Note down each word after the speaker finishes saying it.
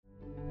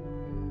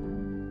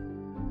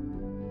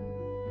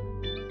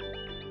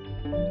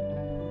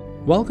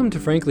Welcome to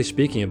Frankly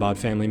Speaking About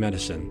Family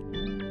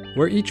Medicine,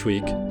 where each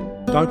week,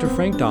 Dr.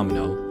 Frank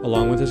Domino,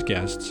 along with his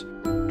guests,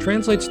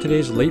 translates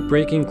today's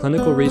late-breaking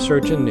clinical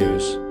research and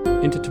news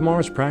into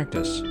tomorrow's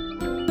practice.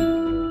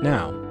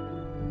 Now,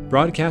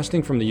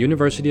 broadcasting from the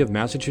University of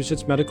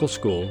Massachusetts Medical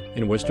School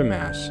in Worcester,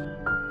 Mass.,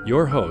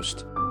 your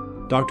host,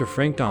 Dr.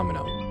 Frank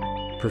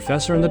Domino,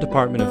 professor in the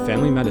Department of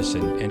Family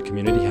Medicine and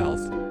Community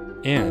Health,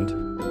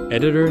 and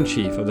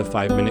editor-in-chief of the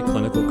 5-Minute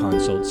Clinical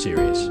Consult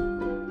series.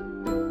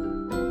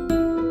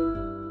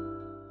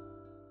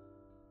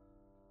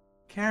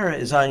 Kara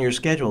is on your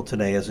schedule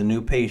today as a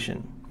new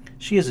patient.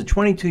 She is a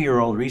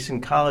 22-year-old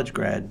recent college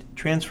grad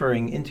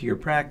transferring into your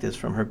practice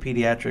from her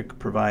pediatric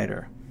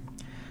provider.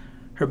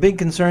 Her big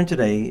concern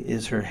today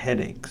is her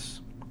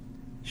headaches.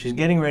 She's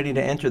getting ready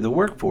to enter the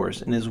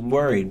workforce and is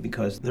worried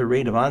because the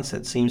rate of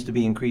onset seems to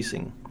be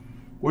increasing.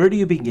 Where do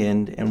you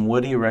begin and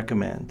what do you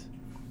recommend?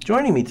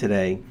 Joining me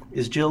today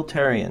is Jill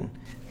Terrian.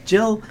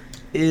 Jill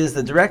is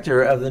the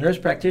director of the Nurse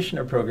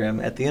Practitioner Program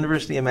at the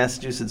University of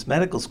Massachusetts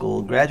Medical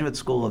School, Graduate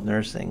School of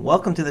Nursing.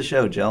 Welcome to the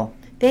show, Jill.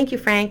 Thank you,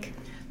 Frank.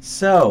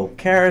 So,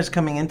 Kara's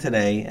coming in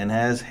today and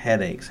has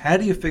headaches. How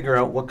do you figure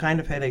out what kind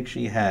of headache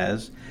she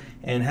has,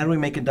 and how do we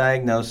make a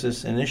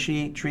diagnosis,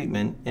 initiate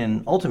treatment,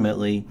 and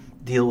ultimately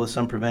deal with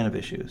some preventive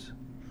issues?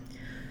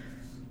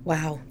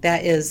 Wow,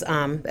 that's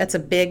a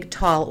big,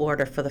 tall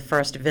order for the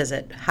first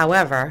visit.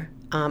 However,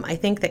 I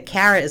think that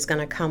Kara is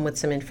going to come with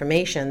some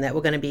information that we're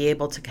going to be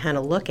able to kind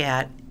of look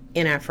at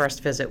in our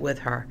first visit with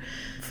her.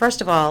 First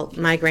of all,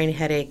 migraine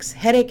headaches.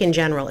 Headache in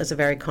general is a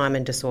very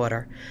common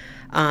disorder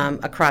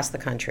across the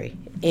country.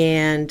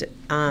 And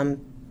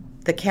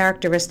the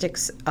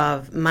characteristics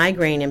of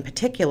migraine in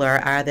particular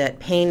are that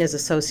pain is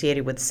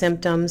associated with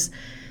symptoms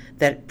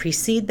that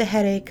precede the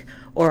headache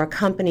or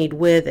accompanied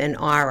with an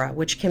aura,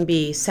 which can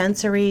be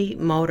sensory,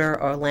 motor,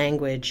 or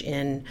language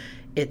in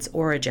its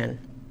origin.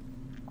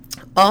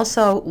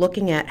 Also,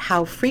 looking at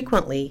how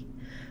frequently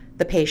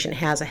the patient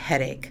has a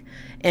headache.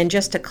 And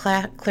just to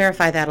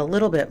clarify that a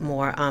little bit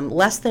more,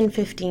 less than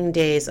 15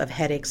 days of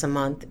headaches a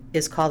month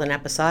is called an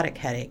episodic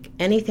headache.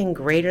 Anything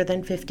greater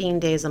than 15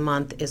 days a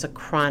month is a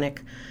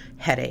chronic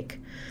headache.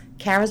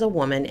 Kara's a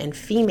woman, and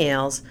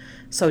females,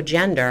 so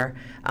gender,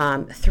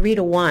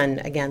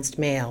 3-to-1 against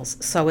males.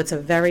 So it's a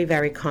very,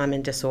 very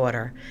common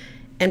disorder.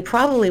 And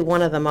probably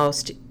one of the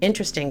most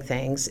interesting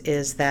things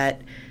is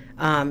that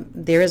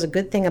there is a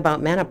good thing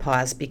about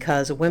menopause,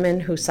 because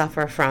women who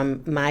suffer from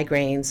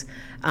migraines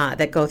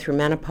that go through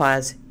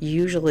menopause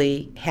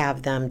usually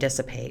have them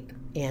dissipate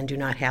and do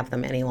not have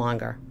them any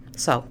longer.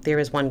 So there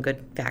is one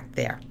good fact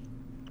there.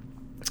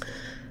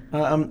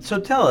 So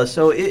tell us,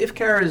 if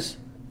Kara's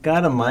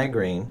got a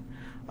migraine,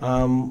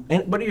 and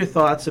what are your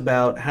thoughts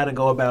about how to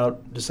go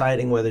about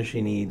deciding whether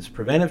she needs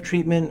preventive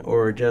treatment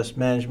or just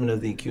management of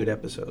the acute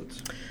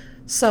episodes?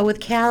 So with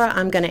Kara,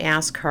 I'm going to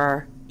ask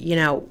her,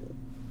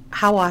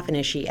 how often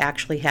is she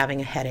actually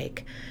having a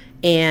headache?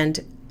 And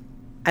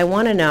I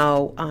want to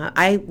know,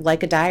 I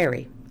like a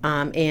diary,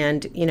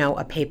 and,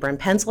 a paper and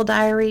pencil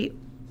diary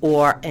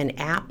or an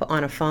app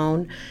on a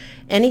phone,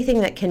 anything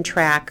that can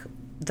track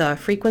the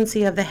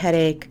frequency of the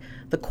headache,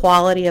 the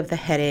quality of the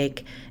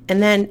headache,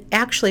 and then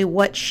actually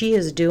what she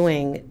is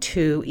doing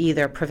to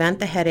either prevent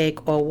the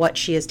headache or what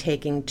she is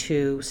taking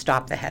to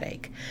stop the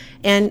headache,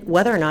 and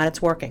whether or not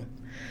it's working.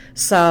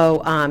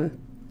 So,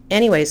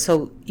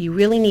 so you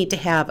really need to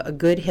have a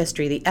good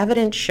history. The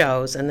evidence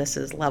shows, and this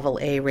is level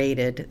A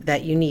rated,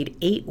 that you need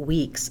 8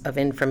 weeks of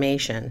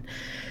information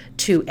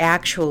to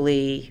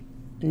actually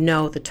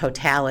know the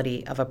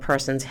totality of a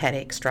person's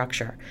headache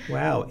structure.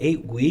 Wow,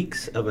 8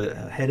 weeks of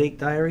a headache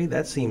diary?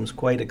 That seems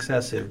quite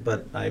excessive,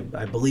 but I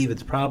believe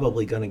it's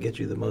probably going to get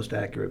you the most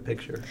accurate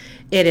picture.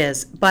 It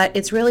is, but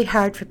it's really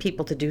hard for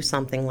people to do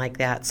something like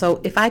that.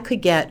 So if I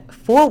could get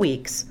 4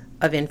 weeks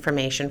of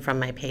information from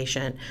my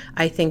patient,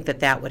 I think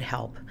that would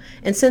help.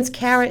 And since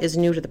Kara is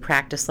new to the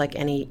practice like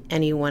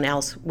anyone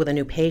else with a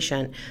new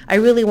patient, I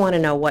really want to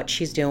know what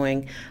she's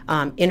doing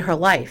in her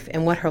life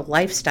and what her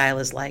lifestyle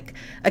is like.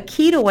 A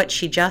key to what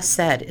she just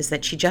said is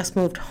that she just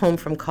moved home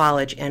from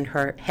college and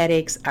her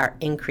headaches are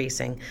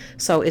increasing.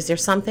 So is there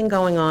something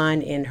going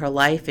on in her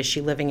life? Is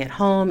she living at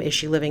home? Is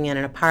she living in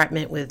an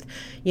apartment with,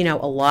 a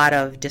lot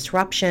of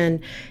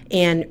disruption?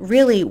 And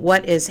really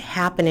what is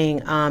happening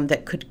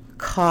that could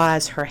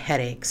cause her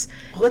headaches?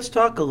 Let's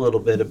talk a little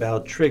bit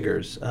about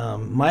triggers.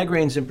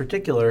 Migraines in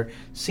particular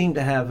seem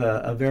to have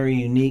a very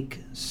unique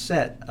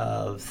set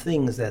of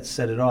things that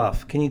set it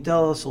off. Can you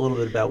tell us a little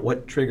bit about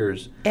what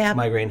triggers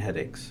migraine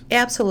headaches?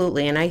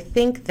 Absolutely, and I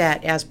think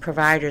that as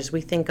providers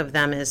we think of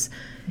them as,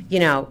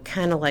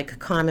 kind of like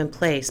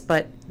commonplace,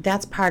 but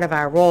that's part of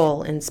our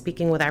role in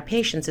speaking with our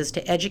patients, is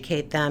to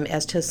educate them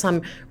as to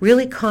some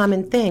really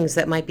common things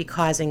that might be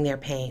causing their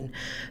pain.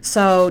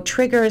 So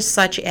triggers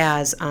such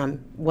as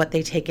what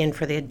they take in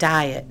for their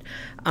diet,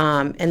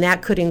 and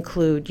that could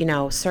include,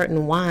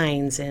 certain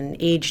wines and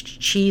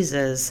aged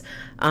cheeses,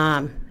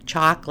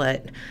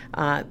 chocolate,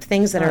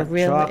 things that are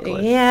really,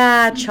 chocolate.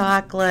 yeah,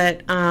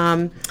 chocolate.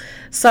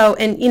 So,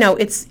 and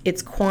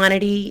it's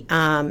quantity,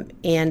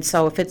 and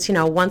so if it's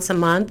once a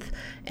month,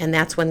 and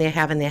that's when they're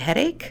having their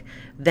headache,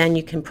 then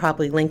you can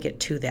probably link it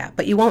to that.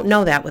 But you won't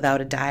know that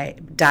without a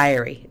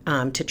diary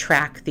to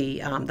track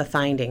the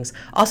findings.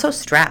 Also,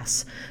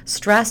 stress.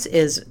 Stress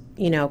is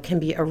can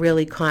be a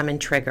really common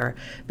trigger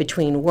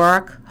between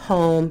work,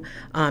 home,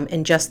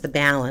 and just the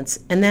balance.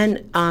 And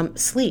then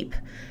sleep.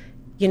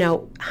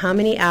 How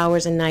many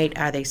hours a night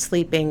are they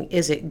sleeping?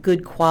 Is it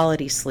good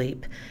quality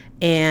sleep?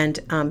 And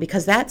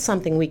because that's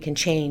something we can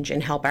change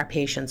and help our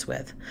patients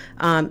with.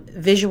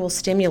 Visual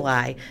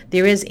stimuli,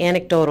 there is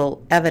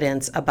anecdotal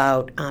evidence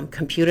about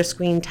computer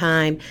screen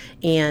time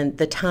and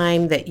the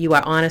time that you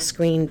are on a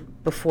screen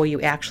before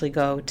you actually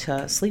go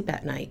to sleep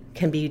at night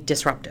can be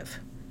disruptive.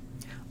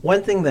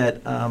 One thing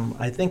that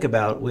I think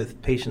about with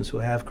patients who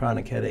have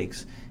chronic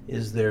headaches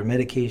is their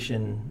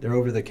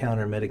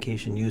over-the-counter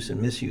medication use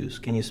and misuse.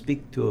 Can you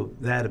speak to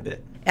that a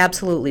bit?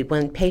 Absolutely.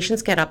 When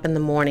patients get up in the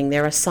morning,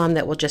 there are some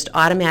that will just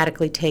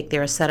automatically take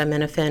their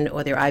acetaminophen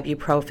or their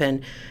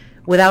ibuprofen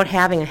without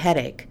having a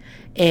headache.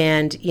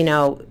 And,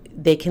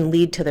 they can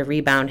lead to the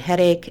rebound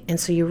headache. And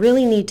so you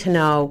really need to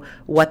know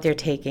what they're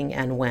taking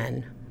and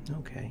when.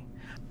 Okay.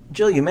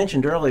 Jill, you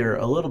mentioned earlier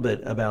a little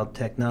bit about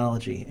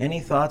technology. Any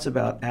thoughts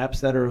about apps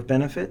that are of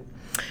benefit?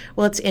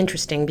 Well, it's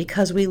interesting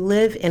because we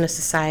live in a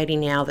society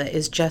now that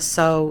is just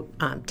so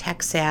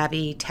tech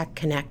savvy, tech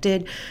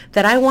connected,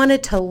 that I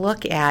wanted to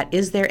look at,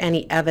 is there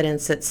any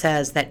evidence that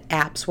says that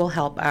apps will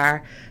help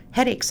our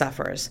headache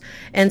sufferers?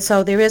 And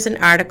so there is an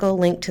article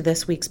linked to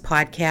this week's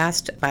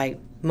podcast by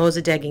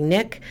Mosadeghi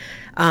Nick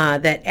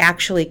that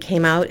actually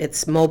came out.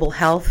 It's Mobile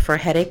Health for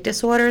Headache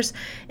Disorders,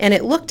 and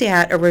it looked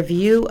at a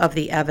review of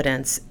the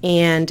evidence.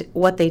 And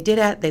what they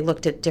they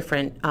looked at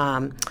different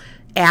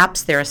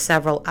apps. There are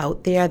several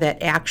out there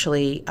that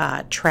actually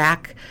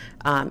track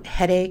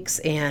headaches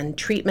and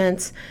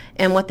treatments,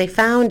 and what they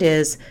found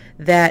is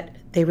that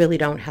they really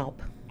don't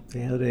help.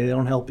 Yeah, they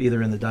don't help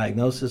either in the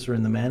diagnosis or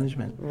in the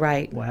management.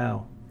 Right.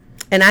 Wow.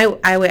 And I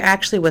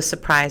actually was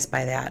surprised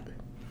by that.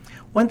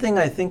 One thing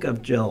I think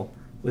of, Jill,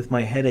 with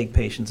my headache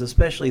patients,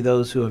 especially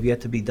those who have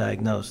yet to be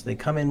diagnosed, they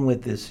come in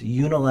with this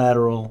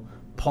unilateral,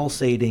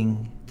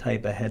 pulsating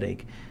type of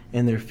headache,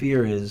 and their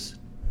fear is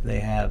they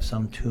have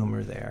some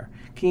tumor there.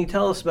 Can you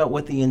tell us about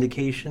what the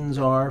indications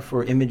are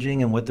for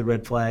imaging and what the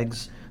red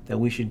flags that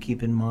we should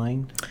keep in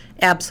mind?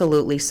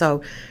 Absolutely.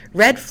 So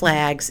red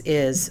flags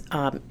is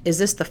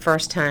this the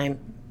first time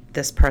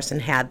this person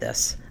had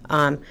this?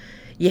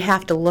 You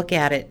have to look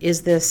at it.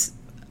 Is this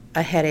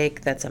a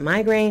headache that's a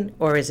migraine,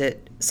 or is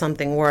it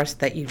something worse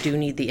that you do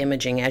need the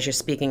imaging, as you're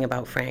speaking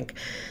about, Frank?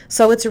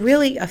 So it's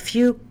really a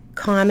few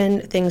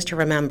common things to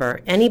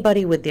remember.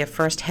 Anybody with their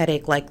first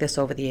headache like this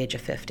over the age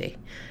of 50,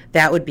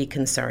 that would be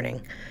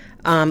concerning.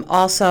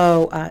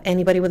 Also,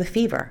 anybody with a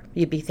fever,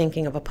 you'd be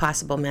thinking of a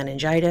possible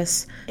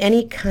meningitis.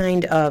 Any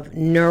kind of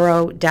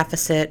neuro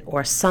deficit,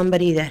 or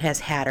somebody that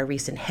has had a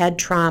recent head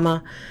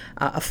trauma,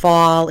 a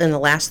fall in the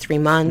last 3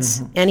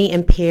 months, any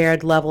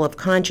impaired level of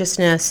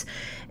consciousness,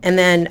 and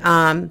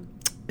then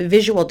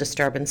visual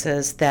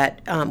disturbances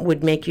that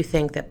would make you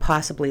think that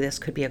possibly this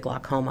could be a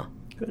glaucoma.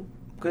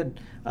 Good.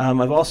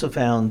 I've also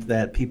found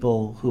that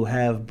people who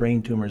have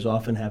brain tumors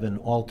often have an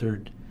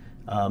altered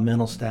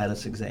mental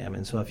status exam.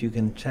 And so if you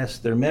can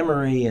test their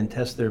memory and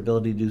test their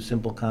ability to do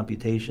simple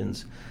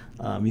computations,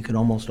 you can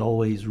almost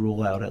always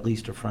rule out at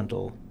least a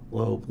frontal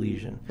lobe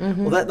lesion.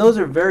 Well, those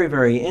are very,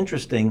 very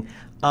interesting.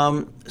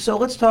 So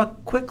let's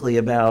talk quickly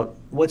about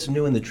what's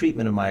new in the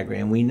treatment of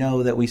migraine. We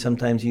know that we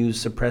sometimes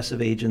use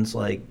suppressive agents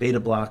like beta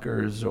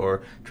blockers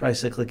or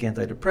tricyclic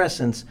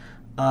antidepressants.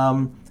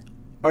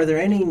 Are there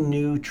any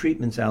new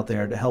treatments out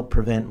there to help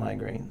prevent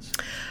migraines?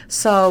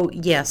 So,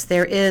 yes,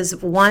 there is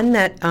one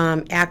that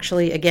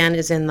actually, again,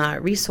 is in the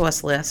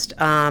resource list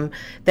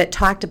that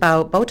talked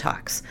about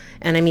Botox.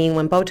 And I mean,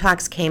 when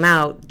Botox came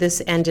out,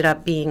 this ended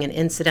up being an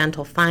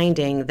incidental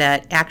finding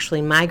that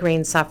actually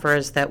migraine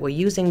sufferers that were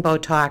using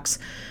Botox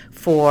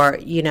for,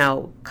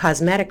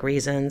 cosmetic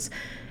reasons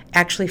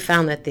actually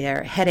found that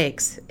their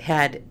headaches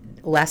had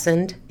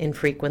lessened in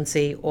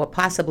frequency or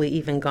possibly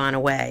even gone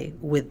away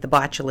with the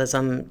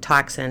botulism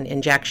toxin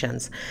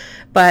injections.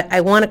 But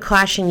I want to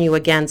caution you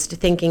against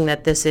thinking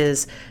that this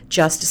is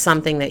just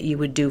something that you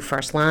would do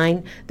first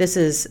line. This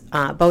is,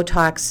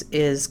 Botox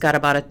is got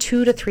about a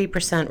 2 to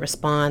 3%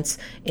 response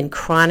in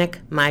chronic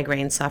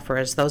migraine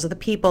sufferers. Those are the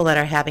people that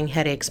are having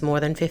headaches more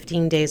than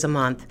 15 days a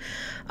month.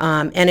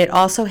 And it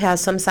also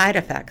has some side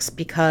effects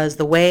because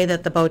the way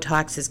that the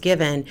Botox is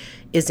given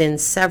is in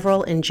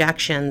several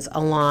injections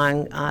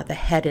along the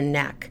head and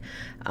neck.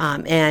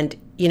 And,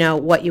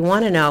 what you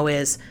want to know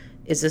is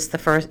this the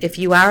first, if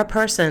you are a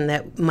person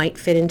that might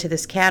fit into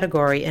this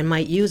category and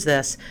might use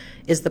this,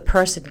 is the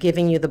person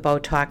giving you the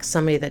Botox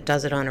somebody that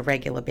does it on a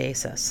regular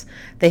basis?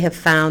 They have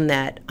found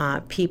that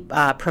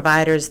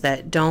providers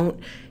that don't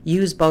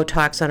use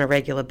Botox on a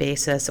regular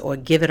basis or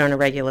give it on a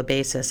regular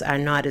basis are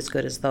not as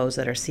good as those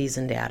that are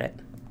seasoned at it.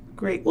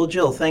 Great. Well,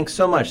 Jill, thanks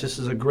so much. This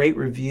is a great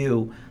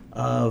review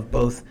of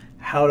both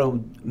how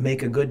to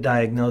make a good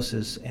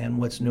diagnosis and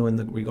what's new in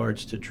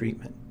regards to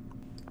treatment.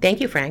 Thank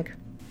you, Frank.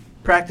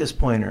 Practice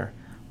pointer.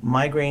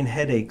 Migraine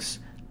headaches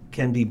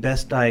can be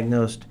best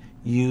diagnosed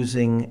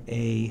using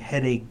a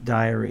headache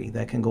diary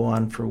that can go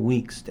on for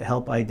weeks to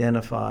help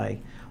identify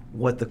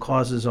what the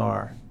causes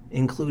are,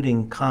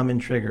 including common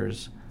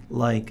triggers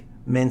like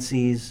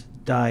menses,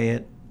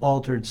 diet,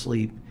 altered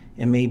sleep,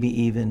 and maybe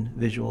even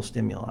visual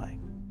stimuli.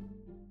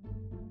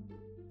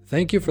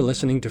 Thank you for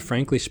listening to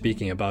Frankly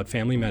Speaking About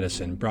Family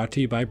Medicine, brought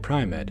to you by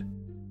Pri-Med.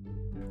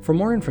 For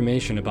more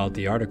information about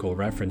the article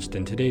referenced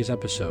in today's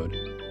episode,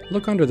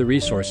 look under the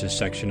resources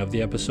section of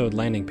the episode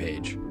landing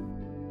page.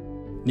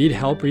 Need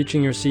help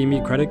reaching your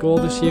CME credit goal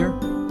this year?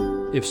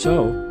 If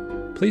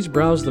so, please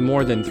browse the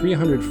more than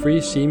 300 free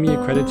CME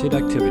accredited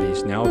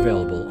activities now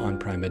available on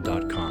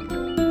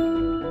Pri-Med.com.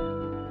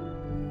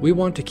 We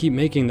want to keep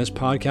making this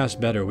podcast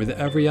better with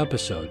every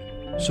episode,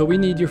 so we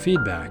need your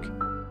feedback.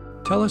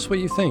 Tell us what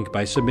you think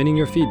by submitting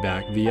your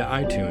feedback via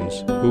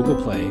iTunes, Google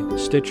Play,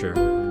 Stitcher,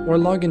 or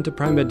log into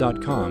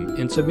Pri-Med.com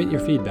and submit your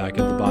feedback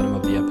at the bottom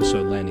of the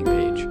episode landing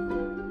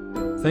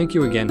page. Thank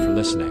you again for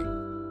listening.